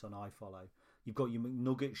the Imps on iFollow. You've got your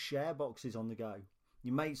McNugget share boxes on the go.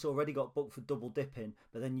 Your mate's already got booked for double dipping,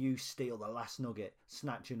 but then you steal the last nugget,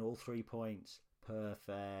 snatching all 3 points.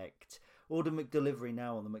 Perfect. Order McDelivery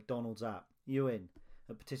now on the McDonald's app. You in?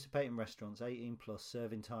 At participating restaurants, 18 plus,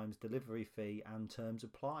 serving times, delivery fee and terms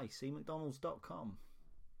apply. See mcdonalds.com.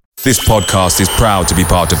 This podcast is proud to be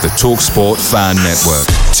part of the TalkSport Fan Network.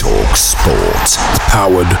 TalkSport.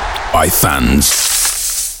 Powered by fans.